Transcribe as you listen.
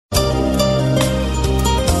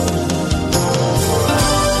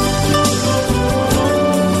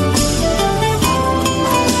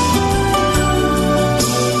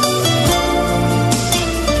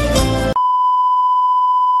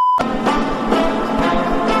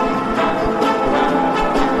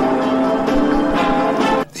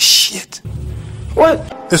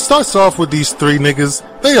What? It starts off with these three niggas.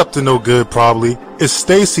 They up to no good probably. It's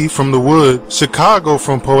Stacy from The Wood, Chicago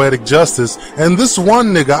from Poetic Justice, and this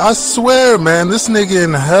one nigga, I swear man, this nigga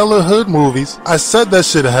in hella hood movies. I said that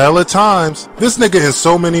shit hella times. This nigga in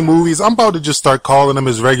so many movies, I'm about to just start calling him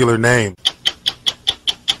his regular name.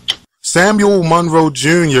 Samuel Monroe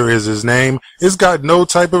Jr. is his name. It's got no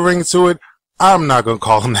type of ring to it. I'm not gonna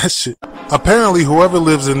call him that shit. Apparently whoever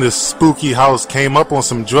lives in this spooky house came up on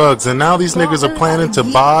some drugs and now these niggas are planning to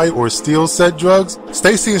buy or steal said drugs.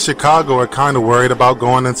 Stacy and Chicago are kinda worried about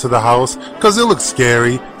going into the house cause it looks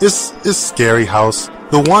scary. It's scary house.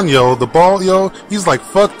 The one yo, the bald yo, he's like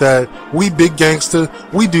fuck that. We big gangster,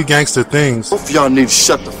 we do gangster things. Both of y'all need to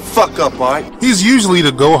shut the fuck up, alright? He's usually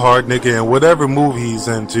the go hard nigga in whatever movie he's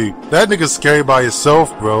into. That nigga's scary by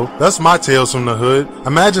himself, bro. That's my tales from the hood.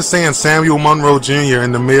 Imagine saying Samuel Monroe Jr.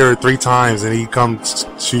 in the mirror 3 times and he comes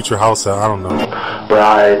shoot your house out. I don't know.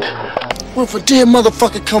 Right. Well, if a dead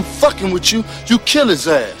motherfucker come fucking with you, you kill his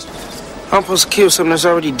ass. I'm supposed to kill something that's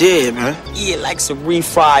already dead, man. Yeah, like some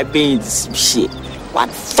refried beans and some shit. Why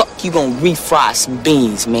the fuck you gonna refry some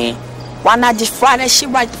beans, man? Why not just fry that shit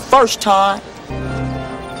right the first time?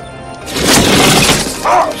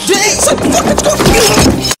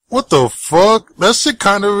 What the fuck? That shit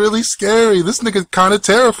kinda really scary. This nigga kinda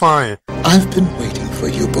terrifying. I've been waiting for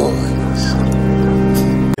you boys.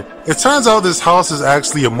 It turns out this house is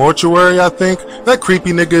actually a mortuary, I think. That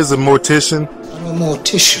creepy nigga is a mortician. I'm a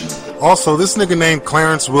mortician. Also, this nigga named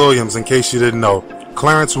Clarence Williams, in case you didn't know.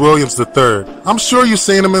 Clarence Williams III. I'm sure you've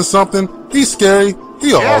seen him in something. He's scary.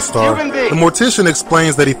 He an all-star. The mortician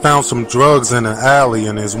explains that he found some drugs in an alley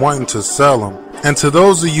and is wanting to sell them. And to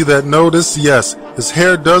those of you that notice, yes, his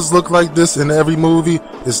hair does look like this in every movie.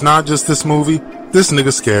 It's not just this movie. This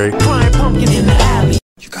nigga's scary.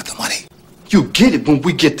 You got the money. You get it when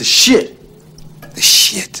we get the shit. The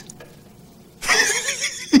shit.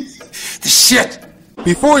 The shit.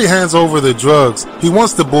 Before he hands over the drugs, he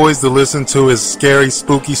wants the boys to listen to his scary,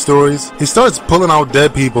 spooky stories. He starts pulling out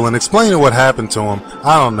dead people and explaining what happened to him.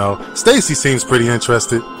 I don't know. Stacy seems pretty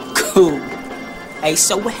interested. Cool. Hey,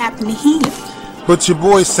 so what happened to him? But your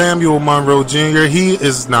boy Samuel Monroe Jr., he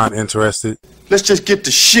is not interested. Let's just get the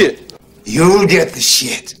shit. You'll get the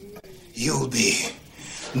shit. You'll be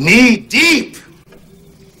knee deep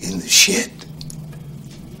in the shit.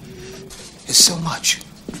 It's so much.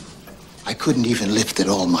 I couldn't even lift it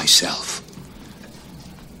all myself.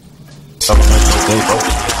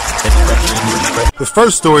 The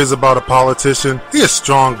first story is about a politician. He's a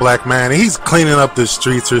strong black man and he's cleaning up the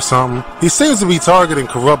streets or something. He seems to be targeting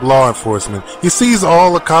corrupt law enforcement. He sees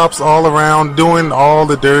all the cops all around doing all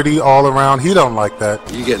the dirty all around. He don't like that.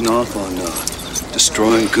 You getting off on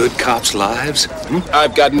destroying good cops' lives?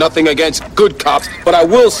 I've got nothing against good cops, but I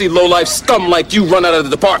will see low-life scum like you run out of the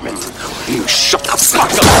department. You shut the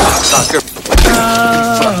fuck up, sucker.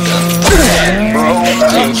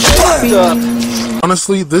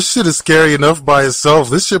 Honestly, this shit is scary enough by itself.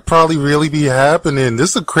 This should probably really be happening.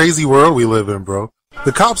 This is a crazy world we live in, bro.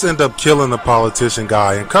 The cops end up killing the politician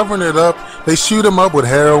guy and covering it up. They shoot him up with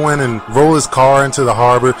heroin and roll his car into the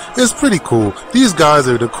harbor. It's pretty cool. These guys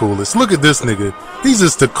are the coolest. Look at this nigga. He's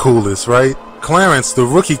just the coolest, right? Clarence, the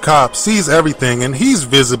rookie cop, sees everything and he's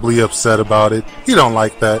visibly upset about it. He don't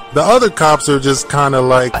like that. The other cops are just kinda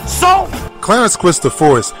like, so? Clarence quits the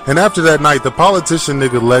force, and after that night, the politician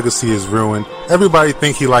nigga legacy is ruined. Everybody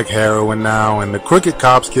think he like heroin now, and the crooked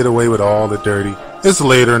cops get away with all the dirty. It's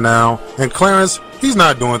later now, and Clarence, he's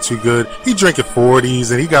not doing too good. He drinking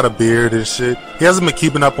 40s, and he got a beard and shit. He hasn't been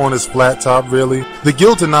keeping up on his flat top, really. The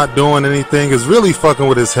guilt of not doing anything is really fucking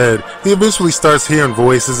with his head. He eventually starts hearing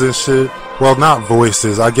voices and shit. Well, not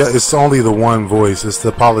voices. I guess it's only the one voice. It's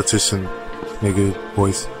the politician nigga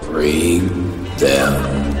voice. Bring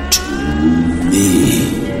them to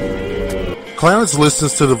me. Clarence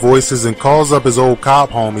listens to the voices and calls up his old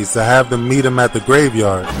cop homies to have them meet him at the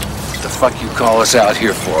graveyard. What the fuck you call us out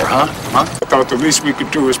here for, huh? I thought the least we could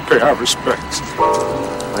do is pay our respects.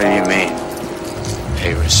 What do you mean?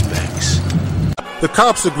 Pay respects. The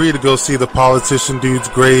cops agree to go see the politician dude's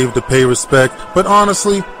grave to pay respect, but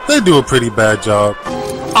honestly, they do a pretty bad job.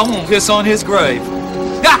 I won't piss on his grave.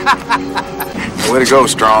 Way to go,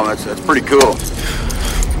 Strong. That's pretty cool.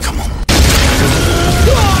 Come on.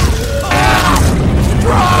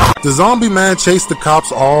 The zombie man chased the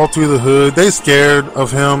cops all through the hood. They scared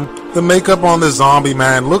of him. The makeup on the zombie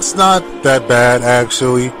man looks not that bad,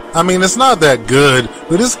 actually. I mean, it's not that good,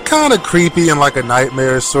 but it's kind of creepy in like a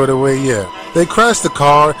nightmare sort of way, yeah. They crash the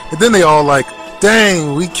car, and then they all like,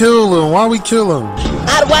 dang, we killed him. Why we kill him?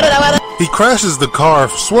 He crashes the car,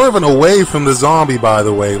 swerving away from the zombie, by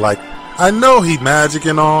the way. Like, I know he magic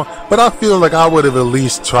and all, but I feel like I would have at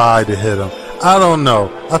least tried to hit him. I don't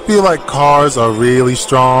know. I feel like cars are really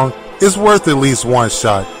strong. It's worth at least one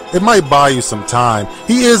shot. It might buy you some time.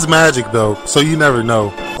 He is magic though, so you never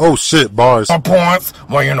know. Oh shit, bars. Points,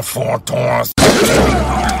 we're in the 4 tours.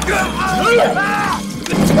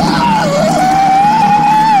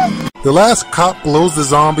 The last cop blows the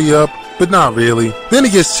zombie up, but not really. Then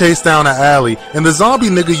he gets chased down an alley, and the zombie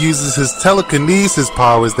nigga uses his telekinesis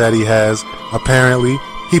powers that he has, apparently.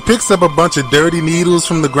 He picks up a bunch of dirty needles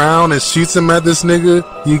from the ground and shoots him at this nigga.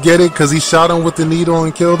 You get it? Cause he shot him with the needle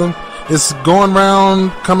and killed him. It's going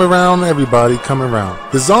round, coming round, everybody coming round.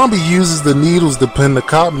 The zombie uses the needles to pin the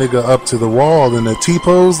cop nigga up to the wall in a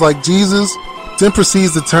T-pose like Jesus, then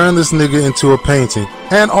proceeds to turn this nigga into a painting.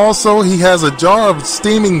 And also, he has a jar of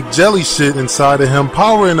steaming jelly shit inside of him,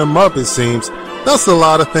 powering him up, it seems. That's a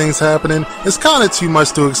lot of things happening. It's kinda too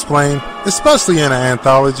much to explain, especially in an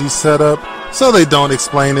anthology setup, so they don't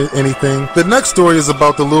explain anything. The next story is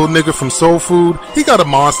about the little nigga from Soul Food. He got a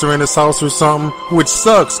monster in his house or something, which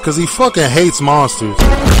sucks, cause he fucking hates monsters.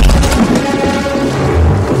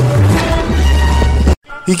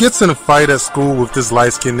 He gets in a fight at school with this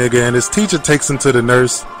light-skinned nigga and his teacher takes him to the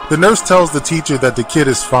nurse. The nurse tells the teacher that the kid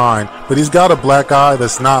is fine, but he's got a black eye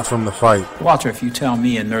that's not from the fight. Walter, if you tell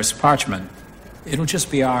me and Nurse Parchment, it'll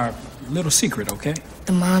just be our little secret, okay?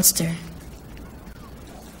 The monster.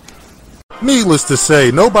 Needless to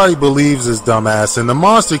say, nobody believes his dumbass and the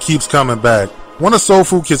monster keeps coming back. One of Soul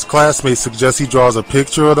Food Kid's classmates suggests he draws a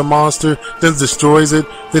picture of the monster, then destroys it,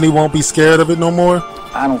 then he won't be scared of it no more.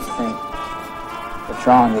 I don't think that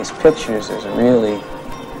drawing these pictures is really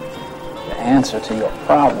the answer to your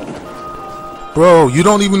problem. Bro, you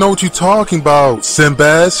don't even know what you're talking about,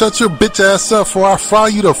 Sinbad. Shut your bitch ass up before I fry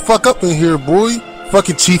you the fuck up in here, boy.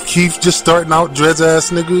 Fucking Chief Keef just starting out dreads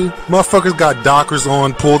ass nigga. Motherfuckers got Dockers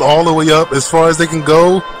on, pulled all the way up as far as they can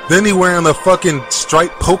go. Then he wearing the fucking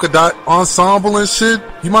striped polka dot ensemble and shit.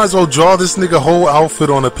 You might as well draw this nigga whole outfit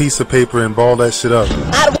on a piece of paper and ball that shit up.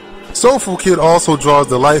 Soulful Kid also draws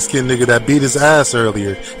the light-skinned nigga that beat his ass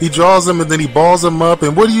earlier. He draws him and then he balls him up,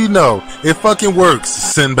 and what do you know? It fucking works,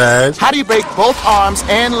 Sinbad. How do you break both arms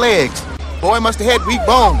and legs? Boy must have had weak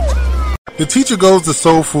bones. The teacher goes to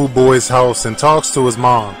Soul Food Boy's house and talks to his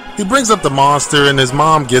mom. He brings up the monster and his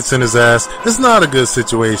mom gets in his ass. It's not a good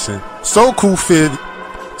situation. Soul Food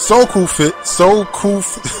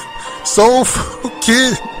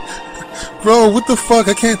Kid. Bro, what the fuck?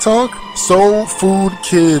 I can't talk. Soul Food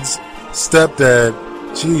Kid's stepdad.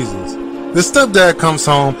 Jesus. The stepdad comes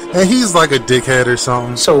home and he's like a dickhead or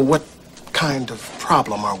something. So what kind of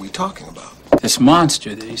problem are we talking about? This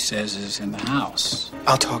monster that he says is in the house.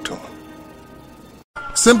 I'll talk to him.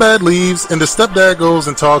 Sinbad leaves and the stepdad goes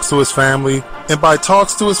and talks to his family. And by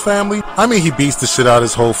talks to his family, I mean he beats the shit out of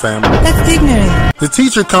his whole family. That's ignorant. The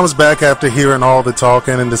teacher comes back after hearing all the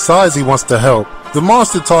talking and decides he wants to help. The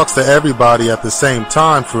monster talks to everybody at the same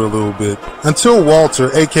time for a little bit, until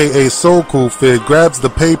Walter, aka Soul Cool Fid, grabs the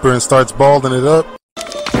paper and starts balling it up.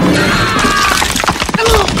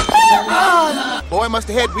 Boy must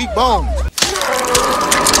have had weak bones.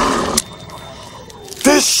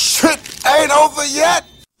 This shit ain't over yet!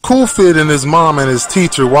 Cool Fid and his mom and his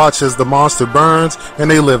teacher watch as the monster burns,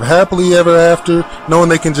 and they live happily ever after, knowing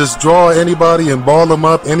they can just draw anybody and ball them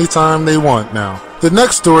up anytime they want now. The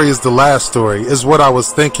next story is the last story, is what I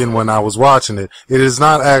was thinking when I was watching it. It is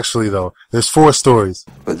not actually though. There's 4 stories.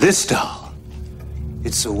 But this doll,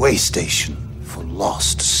 it's a way station for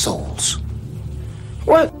lost souls.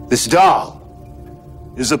 What? This doll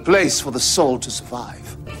is a place for the soul to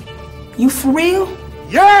survive. You for real?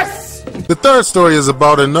 Yes! The third story is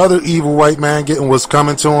about another evil white man getting what's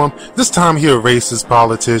coming to him. This time he a racist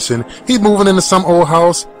politician. He's moving into some old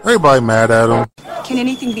house. Everybody mad at him. Can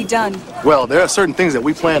anything be done? Well, there are certain things that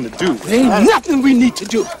we plan to do. There ain't nothing we need to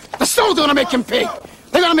do. The souls are gonna make him pay.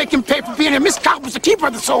 They're gonna make him pay for being a miscop was the keeper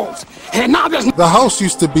of the souls. And now there's... The house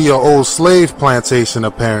used to be an old slave plantation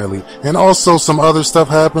apparently. And also some other stuff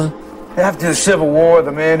happened. After the Civil War,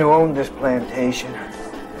 the man who owned this plantation,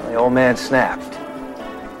 the old man snapped.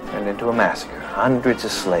 Turned into a massacre. Hundreds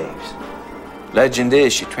of slaves. Legend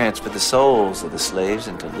is she transferred the souls of the slaves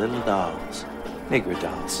into little dolls. Negro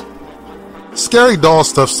dolls. Scary doll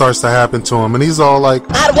stuff starts to happen to him and he's all like,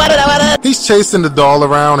 he's chasing the doll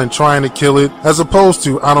around and trying to kill it, as opposed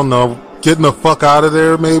to, I don't know, getting the fuck out of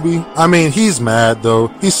there maybe. I mean, he's mad though.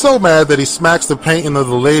 He's so mad that he smacks the painting of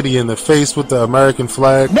the lady in the face with the American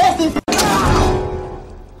flag.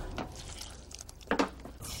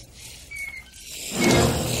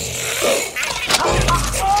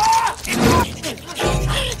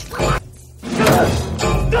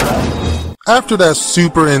 After that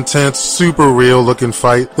super intense, super real looking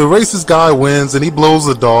fight, the racist guy wins and he blows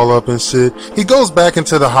the doll up and shit. He goes back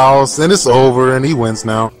into the house and it's over and he wins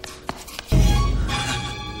now.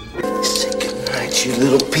 Say goodnight, you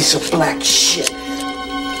little piece of black shit.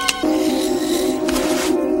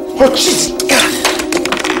 Oh, Jesus, God.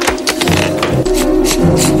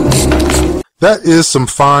 That is some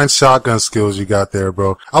fine shotgun skills you got there,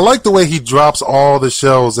 bro. I like the way he drops all the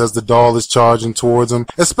shells as the doll is charging towards him,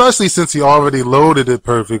 especially since he already loaded it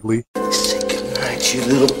perfectly. Say goodnight, you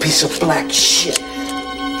little piece of black shit.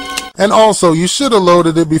 And also, you should have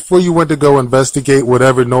loaded it before you went to go investigate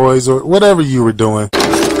whatever noise or whatever you were doing.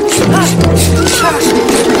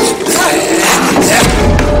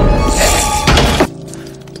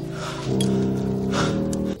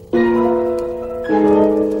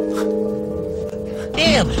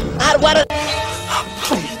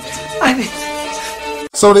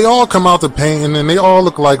 So they all come out to painting and they all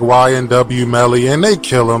look like Y&W Melly and they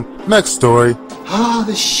kill him. Next story. Oh,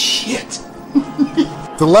 the shit.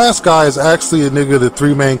 The last guy is actually a nigga the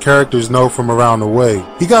three main characters know from around the way.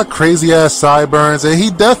 He got crazy ass sideburns and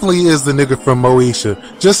he definitely is the nigga from Moesha,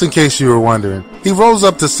 just in case you were wondering. He rolls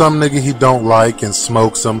up to some nigga he don't like and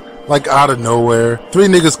smokes him, like out of nowhere. Three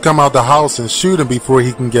niggas come out the house and shoot him before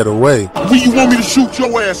he can get away. When you want me to shoot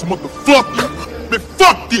your ass, motherfucker? Man,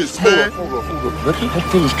 fuck this, man! Hold up. Don't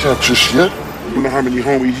kill this cat just yet. You know how many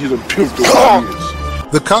homies he done pimped over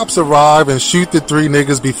years. The cops arrive and shoot the three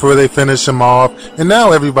niggas before they finish him off, and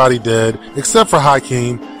now everybody dead, except for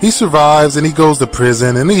Hakeem. He survives and he goes to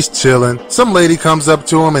prison and he's chilling. Some lady comes up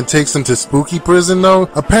to him and takes him to spooky prison though.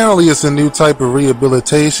 Apparently it's a new type of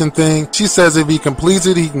rehabilitation thing. She says if he completes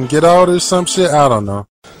it he can get out or some shit, I don't know.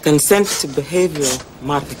 Consent to behavioral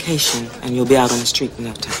modification and you'll be out on the street in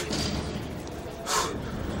no time.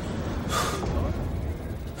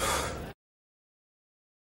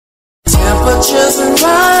 Temperatures are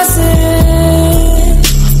rising.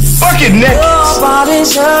 Fucking neck. Your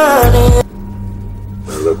body's hurting.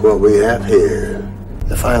 Well, look what we have here.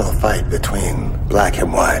 The final fight between black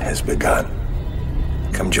and white has begun.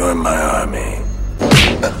 Come join my army.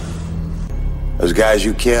 Those guys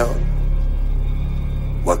you killed,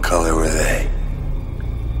 what color were they?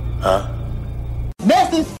 Huh?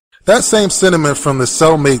 That same sentiment from the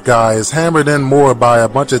cellmate guy is hammered in more by a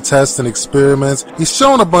bunch of tests and experiments. He's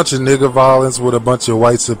shown a bunch of nigger violence with a bunch of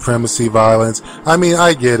white supremacy violence. I mean,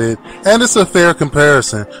 I get it. And it's a fair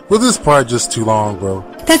comparison. But this part just too long, bro.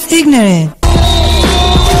 That's ignorant.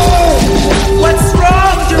 What's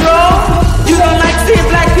wrong, Jerome? You don't like seeing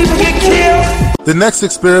black people get killed? The next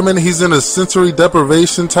experiment, he's in a sensory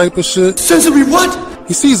deprivation type of shit. Sensory what?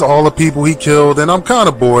 He sees all the people he killed, and I'm kind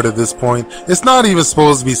of bored at this point. It's not even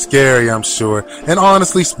supposed to be scary, I'm sure. And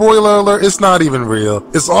honestly, spoiler alert, it's not even real.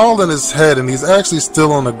 It's all in his head, and he's actually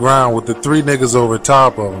still on the ground with the three niggas over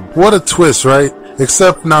top of him. What a twist, right?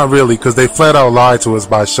 Except not really, because they flat out lied to us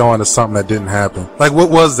by showing us something that didn't happen. Like, what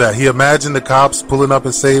was that? He imagined the cops pulling up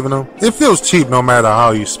and saving him? It feels cheap no matter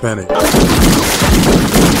how you spin it.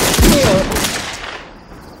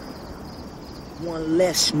 One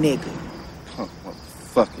less nigga.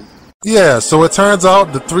 Fucking. Yeah, so it turns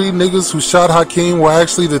out the three niggas who shot Hakeem were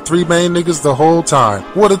actually the three main niggas the whole time.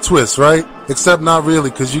 What a twist, right? Except not really,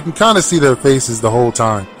 because you can kind of see their faces the whole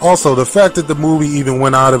time. Also, the fact that the movie even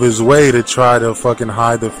went out of his way to try to fucking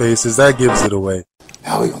hide their faces, that gives it away.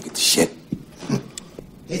 How are we gonna get the shit?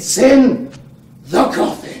 It's in the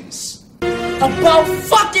coffins. About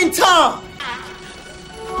fucking time!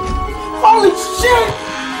 Holy shit!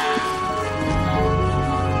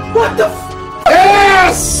 What the f***?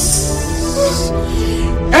 Yes!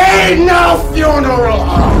 Ain't no funeral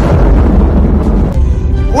home!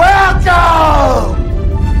 Welcome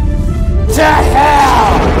to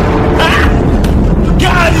hell!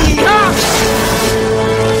 Got it!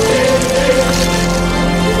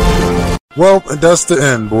 Well, that's the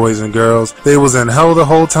end, boys and girls. They was in hell the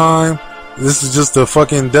whole time. This is just the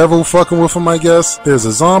fucking devil fucking with them, I guess. There's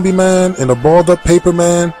a zombie man and a balled up paper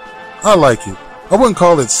man. I like it. I wouldn't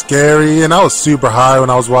call it scary, and I was super high when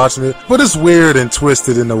I was watching it, but it's weird and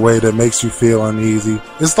twisted in a way that makes you feel uneasy.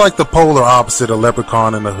 It's like the polar opposite of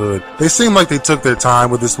Leprechaun in the Hood. They seem like they took their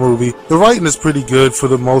time with this movie. The writing is pretty good for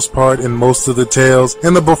the most part in most of the tales,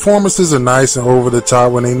 and the performances are nice and over the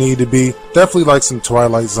top when they need to be. Definitely like some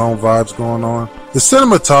Twilight Zone vibes going on. The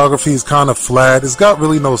cinematography is kind of flat. It's got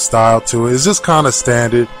really no style to it. It's just kind of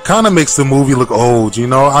standard. Kind of makes the movie look old, you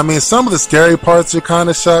know? I mean, some of the scary parts are kind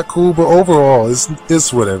of shot cool, but overall,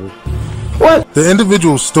 it's whatever. What? The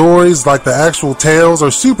individual stories, like the actual tales, are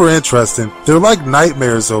super interesting. They're like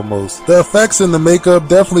nightmares almost. The effects and the makeup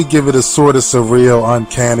definitely give it a sort of surreal,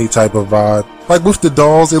 uncanny type of vibe. Like with the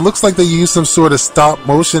dolls, it looks like they use some sort of stop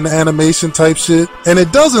motion animation type shit, and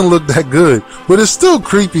it doesn't look that good, but it's still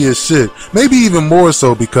creepy as shit. Maybe even more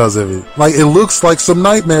so because of it. Like, it looks like some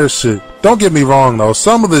nightmare shit. Don't get me wrong though,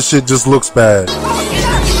 some of this shit just looks bad.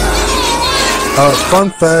 Fun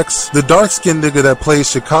facts, the dark-skinned nigga that plays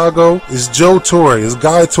Chicago is Joe Torre, is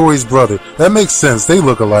Guy Torre's brother. That makes sense, they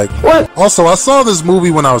look alike. What? Also, I saw this movie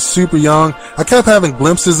when I was super young. I kept having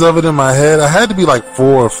glimpses of it in my head. I had to be like 4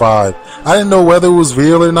 or 5. I didn't know whether it was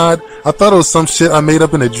real or not. I thought it was some shit I made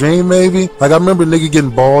up in a dream maybe. Like, I remember nigga getting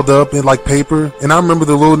balled up in like paper, and I remember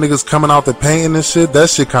the little niggas coming out the painting and shit. That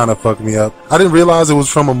shit kinda fucked me up. I didn't realize it was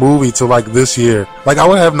from a movie till like this year. Like, I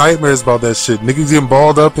would have nightmares about that shit. Niggas getting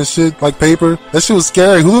balled up and shit, like paper. That shit was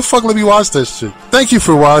scary. Who the fuck let me watch that shit? Thank you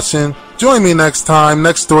for watching. Join me next time,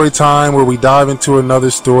 next story time, where we dive into another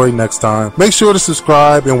story next time. Make sure to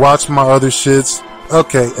subscribe and watch my other shits.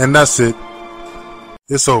 Okay, and that's it.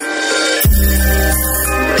 It's over.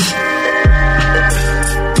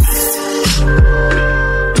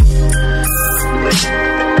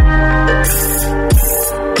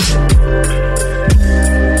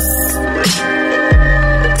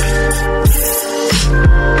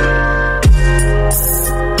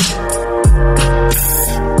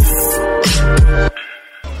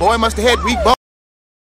 Boy must have had weak bones.